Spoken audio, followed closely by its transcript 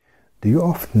Do you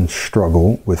often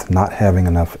struggle with not having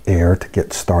enough air to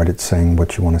get started saying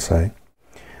what you want to say?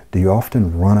 Do you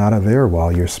often run out of air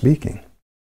while you're speaking?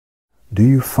 Do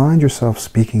you find yourself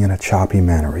speaking in a choppy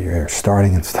manner, your air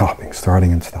starting and stopping,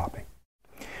 starting and stopping?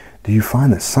 Do you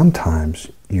find that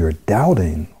sometimes you're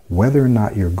doubting whether or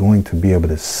not you're going to be able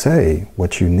to say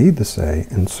what you need to say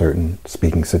in certain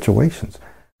speaking situations,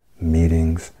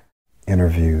 meetings,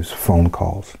 interviews, phone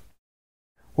calls?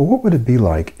 Well, what would it be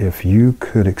like if you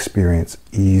could experience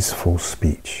easeful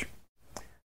speech?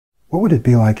 What would it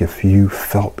be like if you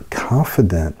felt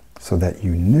confident so that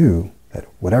you knew that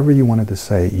whatever you wanted to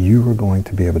say, you were going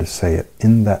to be able to say it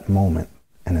in that moment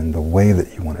and in the way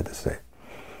that you wanted to say it?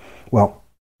 Well,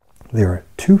 there are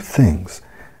two things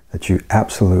that you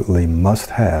absolutely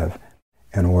must have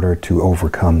in order to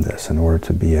overcome this, in order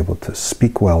to be able to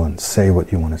speak well and say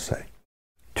what you want to say.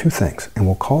 Two things, and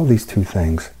we'll call these two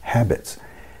things habits,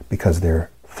 because they're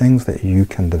things that you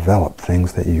can develop,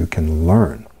 things that you can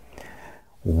learn.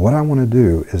 What I want to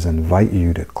do is invite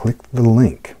you to click the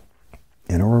link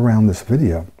in or around this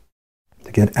video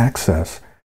to get access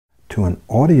to an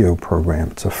audio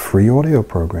program. It's a free audio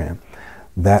program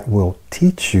that will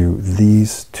teach you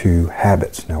these two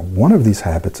habits. Now, one of these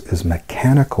habits is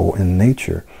mechanical in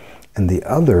nature, and the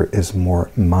other is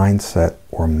more mindset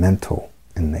or mental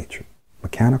in nature.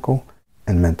 Mechanical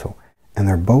and mental. And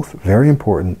they're both very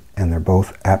important, and they're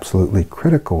both absolutely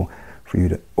critical for you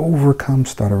to overcome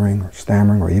stuttering or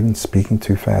stammering or even speaking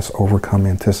too fast, overcome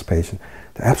anticipation.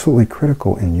 They're absolutely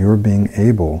critical in your being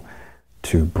able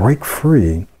to break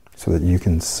free so that you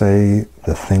can say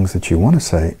the things that you want to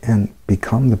say and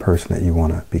become the person that you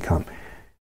want to become.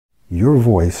 Your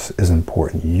voice is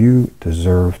important. You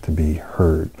deserve to be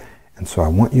heard. And so I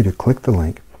want you to click the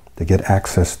link to get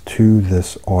access to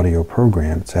this audio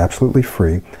program. It's absolutely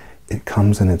free. It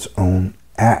comes in its own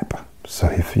app. So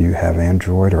if you have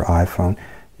Android or iPhone,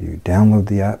 you download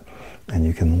the app and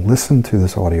you can listen to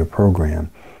this audio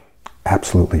program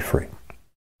absolutely free.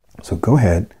 So go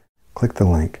ahead, click the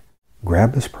link,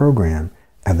 grab this program,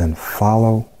 and then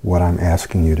follow what I'm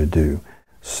asking you to do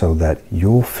so that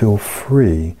you'll feel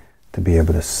free to be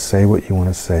able to say what you want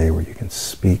to say, where you can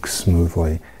speak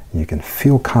smoothly, and you can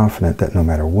feel confident that no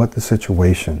matter what the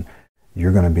situation,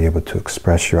 you're going to be able to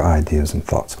express your ideas and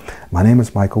thoughts. My name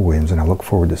is Michael Williams, and I look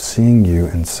forward to seeing you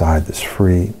inside this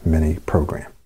free mini program.